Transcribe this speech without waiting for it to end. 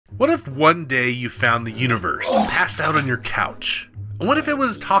What if one day you found the universe passed out on your couch? And what if it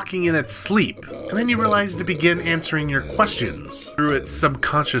was talking in its sleep, and then you realized it began answering your questions through its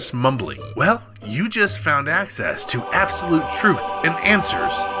subconscious mumbling? Well, you just found access to absolute truth and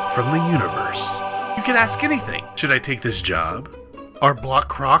answers from the universe. You could ask anything. Should I take this job? Are block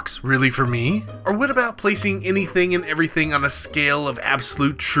Crocs really for me? Or what about placing anything and everything on a scale of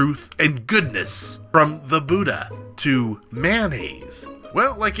absolute truth and goodness? From the Buddha to mayonnaise.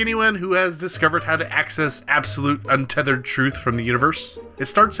 Well, like anyone who has discovered how to access absolute untethered truth from the universe, it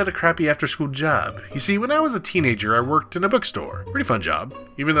starts at a crappy after-school job. You see, when I was a teenager, I worked in a bookstore. Pretty fun job,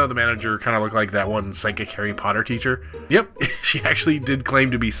 even though the manager kind of looked like that one psychic Harry Potter teacher. Yep, she actually did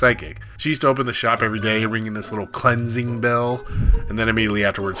claim to be psychic. She used to open the shop every day, ringing this little cleansing bell, and then immediately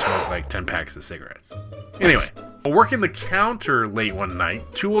afterwards smoke like 10 packs of cigarettes. Anyway, while working the counter late one night,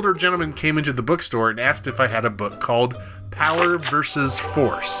 two older gentlemen came into the bookstore and asked if I had a book called Power versus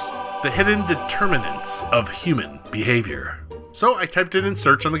Force, the Hidden Determinants of Human Behavior. So I typed it in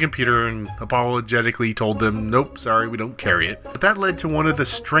search on the computer and apologetically told them, nope, sorry, we don't carry it. But that led to one of the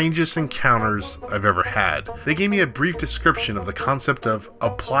strangest encounters I've ever had. They gave me a brief description of the concept of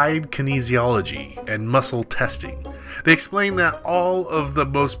applied kinesiology and muscle testing. They explained that all of the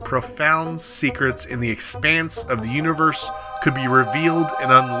most profound secrets in the expanse of the universe could be revealed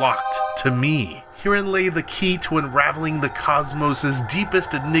and unlocked to me. Herein lay the key to unraveling the cosmos's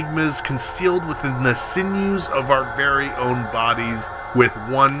deepest enigmas concealed within the sinews of our very own bodies with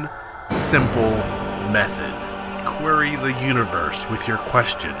one simple method. Query the universe with your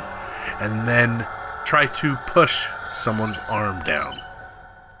question, and then try to push someone's arm down.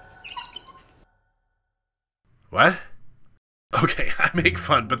 What? Okay, I make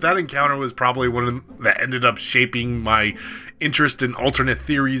fun, but that encounter was probably one that ended up shaping my interest in alternate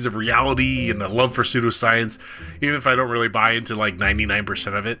theories of reality and a love for pseudoscience, even if I don't really buy into like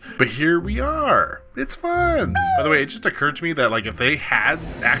 99% of it. But here we are. It's fun. By the way, it just occurred to me that like if they had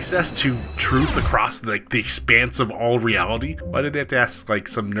access to truth across the expanse of all reality, why did they have to ask like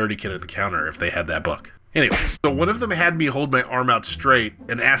some nerdy kid at the counter if they had that book? Anyway, so one of them had me hold my arm out straight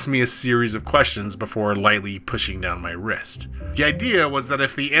and ask me a series of questions before lightly pushing down my wrist. The idea was that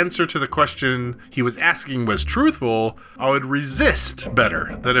if the answer to the question he was asking was truthful, I would resist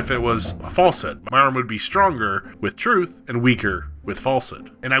better than if it was a falsehood. My arm would be stronger with truth and weaker with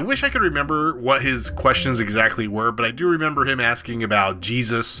falsehood. And I wish I could remember what his questions exactly were, but I do remember him asking about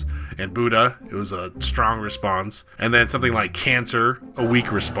Jesus and Buddha. It was a strong response. And then something like cancer, a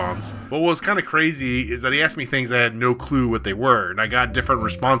weak response. But what was kind of crazy is that he asked me things I had no clue what they were, and I got different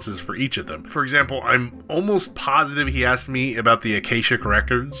responses for each of them. For example, I'm almost positive he asked me about the Akashic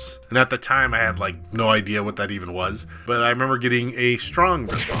Records, and at the time I had like no idea what that even was, but I remember getting a strong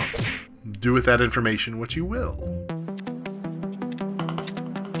response. Do with that information what you will.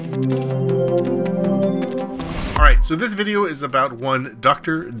 Alright, so this video is about one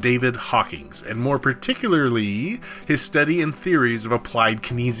Dr. David Hawkins, and more particularly his study and theories of applied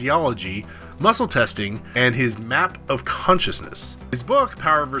kinesiology, muscle testing, and his map of consciousness. His book,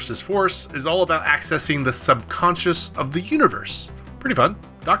 Power versus Force, is all about accessing the subconscious of the universe. Pretty fun.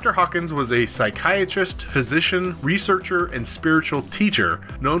 Dr. Hawkins was a psychiatrist, physician, researcher, and spiritual teacher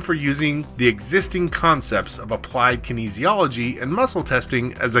known for using the existing concepts of applied kinesiology and muscle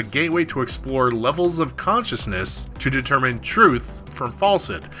testing as a gateway to explore levels of consciousness to determine truth from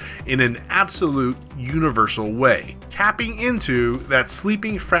falsehood in an absolute universal way, tapping into that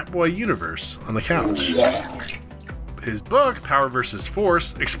sleeping frat boy universe on the couch. His book, Power versus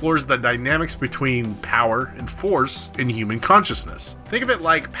Force, explores the dynamics between power and force in human consciousness. Think of it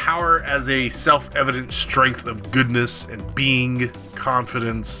like power as a self-evident strength of goodness and being,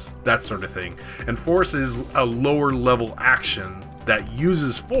 confidence, that sort of thing. And force is a lower level action that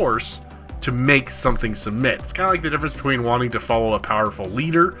uses force to make something submit. It's kind of like the difference between wanting to follow a powerful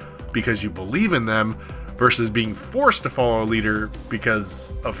leader because you believe in them versus being forced to follow a leader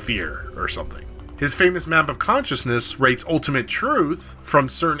because of fear or something. His famous map of consciousness rates ultimate truth from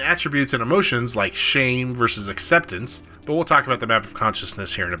certain attributes and emotions like shame versus acceptance, but we'll talk about the map of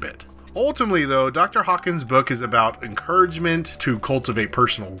consciousness here in a bit. Ultimately though, Dr. Hawkins' book is about encouragement to cultivate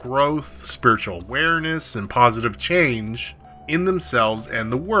personal growth, spiritual awareness, and positive change in themselves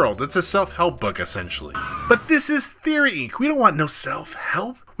and the world. It's a self-help book essentially. But this is Theory Inc. We don't want no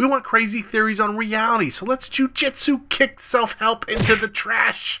self-help. We want crazy theories on reality, so let's jujitsu kick self-help into the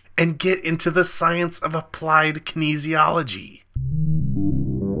trash and get into the science of applied kinesiology.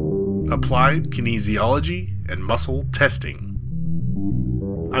 Applied kinesiology and muscle testing.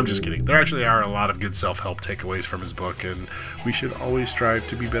 I'm just kidding. There actually are a lot of good self-help takeaways from his book, and we should always strive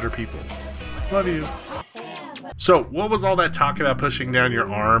to be better people. Love you. So, what was all that talk about pushing down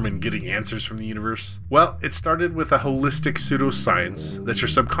your arm and getting answers from the universe? Well, it started with a holistic pseudoscience that your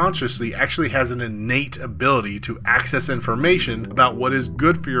subconsciously actually has an innate ability to access information about what is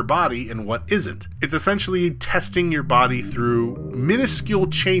good for your body and what isn't. It's essentially testing your body through minuscule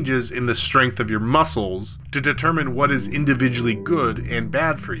changes in the strength of your muscles to determine what is individually good and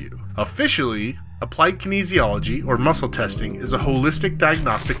bad for you. Officially, Applied Kinesiology, or muscle testing, is a holistic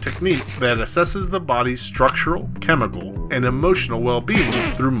diagnostic technique that assesses the body's structural, chemical, and emotional well-being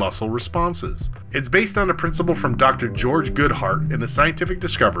through muscle responses. It's based on a principle from Dr. George Goodhart in the scientific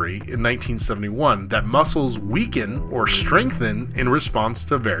discovery in 1971 that muscles weaken or strengthen in response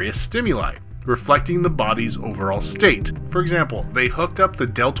to various stimuli, reflecting the body's overall state. For example, they hooked up the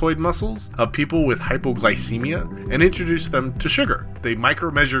deltoid muscles of people with hypoglycemia and introduced them to sugar. They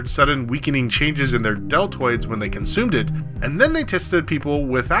micromeasured sudden weakening changes in their deltoids when they consumed it, and then they tested people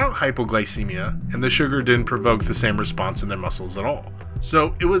without hypoglycemia, and the sugar didn't provoke the same response in their muscles at all.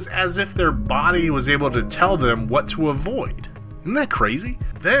 So it was as if their body was able to tell them what to avoid. Isn't that crazy?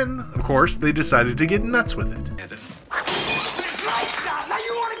 Then, of course, they decided to get nuts with it. Now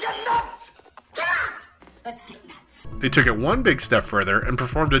you want to get nuts? Let's get nuts. They took it one big step further and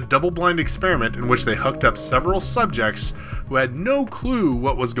performed a double-blind experiment in which they hooked up several subjects who had no clue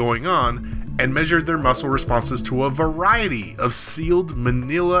what was going on and measured their muscle responses to a variety of sealed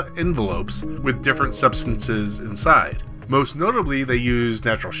manila envelopes with different substances inside. Most notably, they used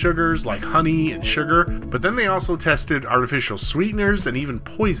natural sugars like honey and sugar, but then they also tested artificial sweeteners and even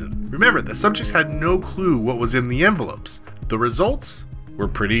poison. Remember, the subjects had no clue what was in the envelopes. The results were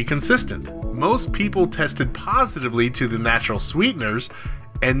pretty consistent. Most people tested positively to the natural sweeteners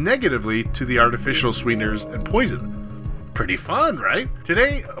and negatively to the artificial sweeteners and poison. Pretty fun, right?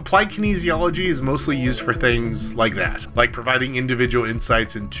 Today, applied kinesiology is mostly used for things like that, like providing individual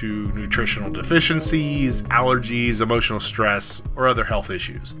insights into nutritional deficiencies, allergies, emotional stress, or other health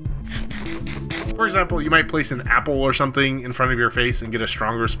issues. For example, you might place an apple or something in front of your face and get a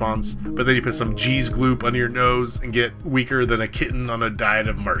strong response, but then you put some cheese gloop under your nose and get weaker than a kitten on a diet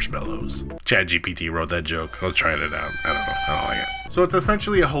of marshmallows. ChatGPT wrote that joke. I was trying it out. I don't know. I don't like it. So it's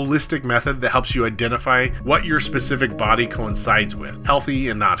essentially a holistic method that helps you identify what your specific body coincides with, healthy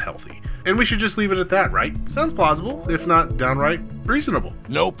and not healthy. And we should just leave it at that, right? Sounds plausible, if not downright reasonable.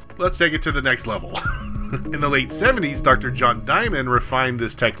 Nope. Let's take it to the next level. In the late 70s, Dr. John Diamond refined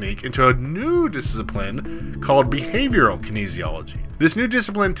this technique into a new discipline called Behavioral Kinesiology. This new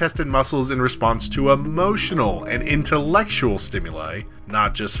discipline tested muscles in response to emotional and intellectual stimuli,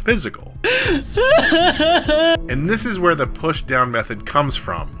 not just physical. And this is where the push-down method comes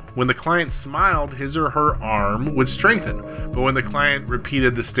from. When the client smiled, his or her arm would strengthen, but when the client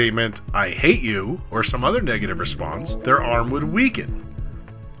repeated the statement, "I hate you," or some other negative response, their arm would weaken.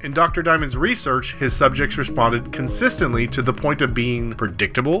 In Dr. Diamond's research, his subjects responded consistently to the point of being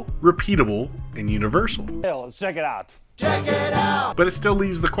predictable, repeatable, and universal. Let's check it out. Check it out. But it still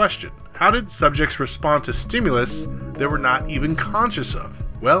leaves the question, how did subjects respond to stimulus they were not even conscious of?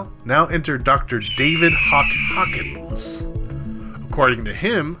 Well, now enter Dr. David Hawkins. According to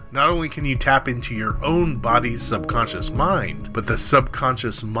him, not only can you tap into your own body's subconscious mind, but the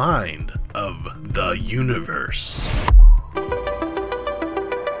subconscious mind of the universe.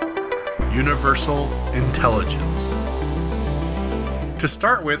 Universal intelligence. To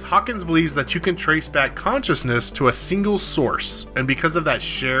start with, Hawkins believes that you can trace back consciousness to a single source, and because of that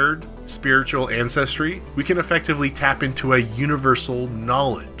shared spiritual ancestry, we can effectively tap into a universal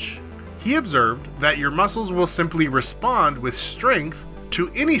knowledge. He observed that your muscles will simply respond with strength to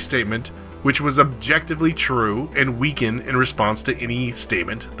any statement which was objectively true and weaken in response to any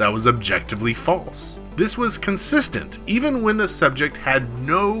statement that was objectively false. This was consistent even when the subject had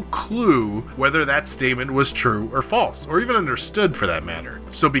no clue whether that statement was true or false, or even understood for that matter.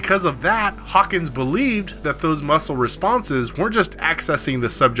 So because of that, Hawkins believed that those muscle responses weren't just accessing the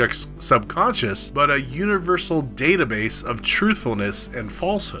subject's subconscious, but a universal database of truthfulness and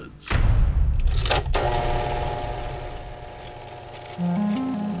falsehoods.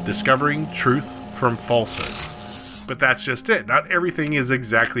 Discovering truth from falsehood. But that's just it. Not everything is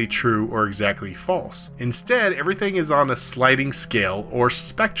exactly true or exactly false. Instead, everything is on a sliding scale or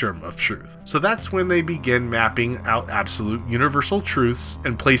spectrum of truth. So that's when they begin mapping out absolute universal truths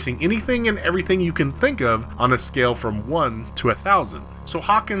and placing anything and everything you can think of on a scale from 1 to 1,000. So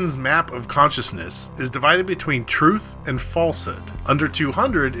Hawkins' map of consciousness is divided between truth and falsehood. Under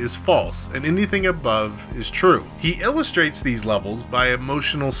 200 is false, and anything above is true. He illustrates these levels by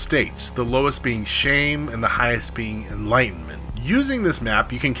emotional states, the lowest being shame and the highest being enlightenment. Using this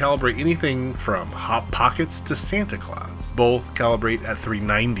map, you can calibrate anything from Hot Pockets to Santa Claus. Both calibrate at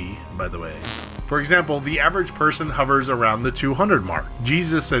 390, by the way. For example, the average person hovers around the 200 mark.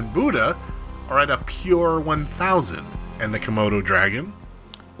 Jesus and Buddha are at a pure 1000. And the Komodo dragon?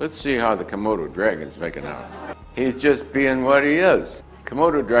 Let's see how the Komodo dragon's making out. He's just being what he is.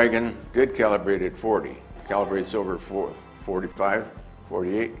 Komodo dragon did calibrate at 40. Calibrates over 45,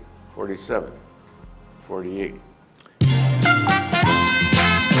 48, 47, 48.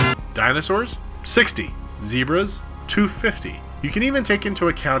 Dinosaurs? 60. Zebras? 250. You can even take into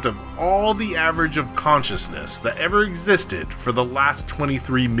account of all the average of consciousness that ever existed for the last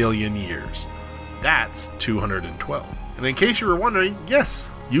 23 million years. That's 212. And in case you were wondering,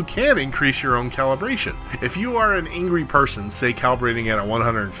 yes, you can increase your own calibration. If you are an angry person, say calibrating at a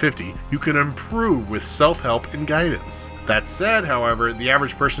 150, you can improve with self-help and guidance. That said, however, the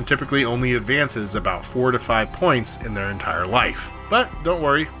average person typically only advances about 4 to 5 points in their entire life. But don't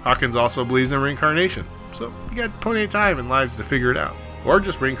worry, Hawkins also believes in reincarnation, so you got plenty of time and lives to figure it out. Or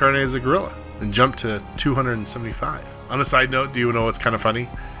just reincarnate as a gorilla and jump to 275. On a side note, do you know what's kind of funny?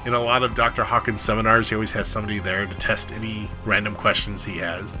 In a lot of Dr. Hawkins seminars, he always has somebody there to test any random questions he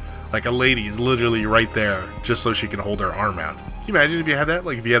has. Like a lady is literally right there just so she can hold her arm out. Can you imagine if you had that?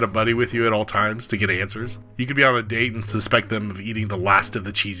 Like if you had a buddy with you at all times to get answers? You could be on a date and suspect them of eating the last of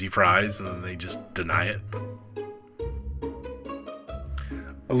the cheesy fries and then they just deny it.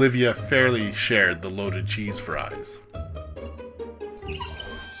 Olivia fairly shared the loaded cheese fries.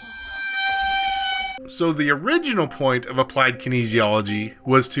 So the original point of applied kinesiology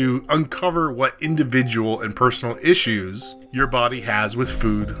was to uncover what individual and personal issues your body has with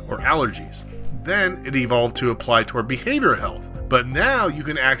food or allergies. Then it evolved to apply toward behavioral health. But now you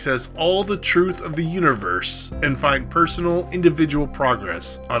can access all the truth of the universe and find personal, individual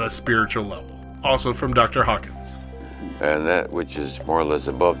progress on a spiritual level. Also from Dr. Hawkins. And that which is more or less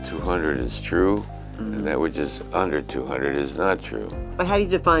above 200 is true, and that which is under 200 is not true. But how do you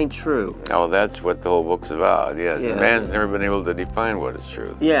define true? Oh, that's what the whole book's about. Yeah, Yeah. man's never been able to define what is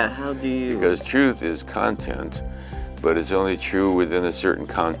truth. Yeah, how do you... Because truth is content, but it's only true within a certain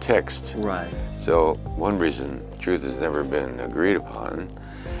context. Right. So one reason truth has never been agreed upon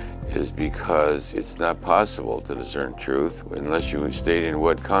is because it's not possible to discern truth unless you state in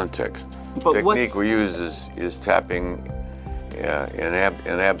what context. But The technique what's... we use is tapping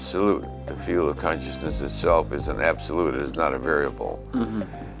an absolute. The field of consciousness itself is an absolute, it is not a variable.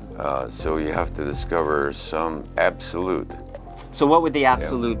 So you have to discover some absolute. So what would the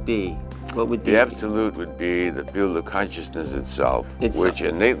absolute be? What would The absolute would be the field of consciousness itself, which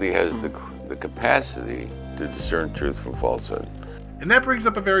innately has the capacity to discern truth from falsehood. And that brings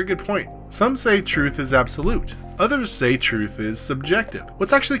up a very good point. Some say truth is absolute. Others say truth is subjective.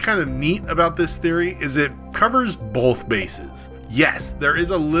 What's actually kind of neat about this theory is it covers both bases. Yes, there is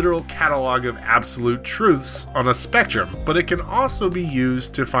a literal catalog of absolute truths on a spectrum, but it can also be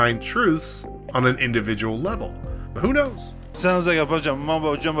used to find truths on an individual level. But who knows? Sounds like a bunch of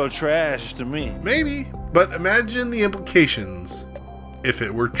mumbo-jumbo trash to me. Maybe, but imagine the implications if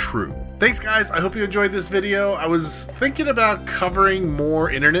it were true. Thanks guys, I hope you enjoyed this video. I was thinking about covering more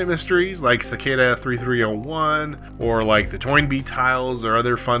internet mysteries like Cicada 3301 or like the Toynbee tiles or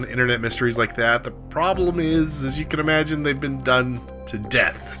other fun internet mysteries like that. The problem is, as you can imagine, they've been done to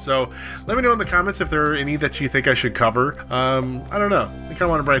death. So let me know in the comments if there are any that you think I should cover. I don't know, I kind of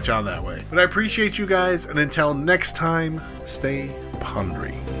want to branch out that way. But I appreciate you guys, and until next time, stay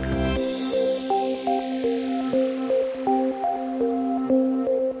pondering.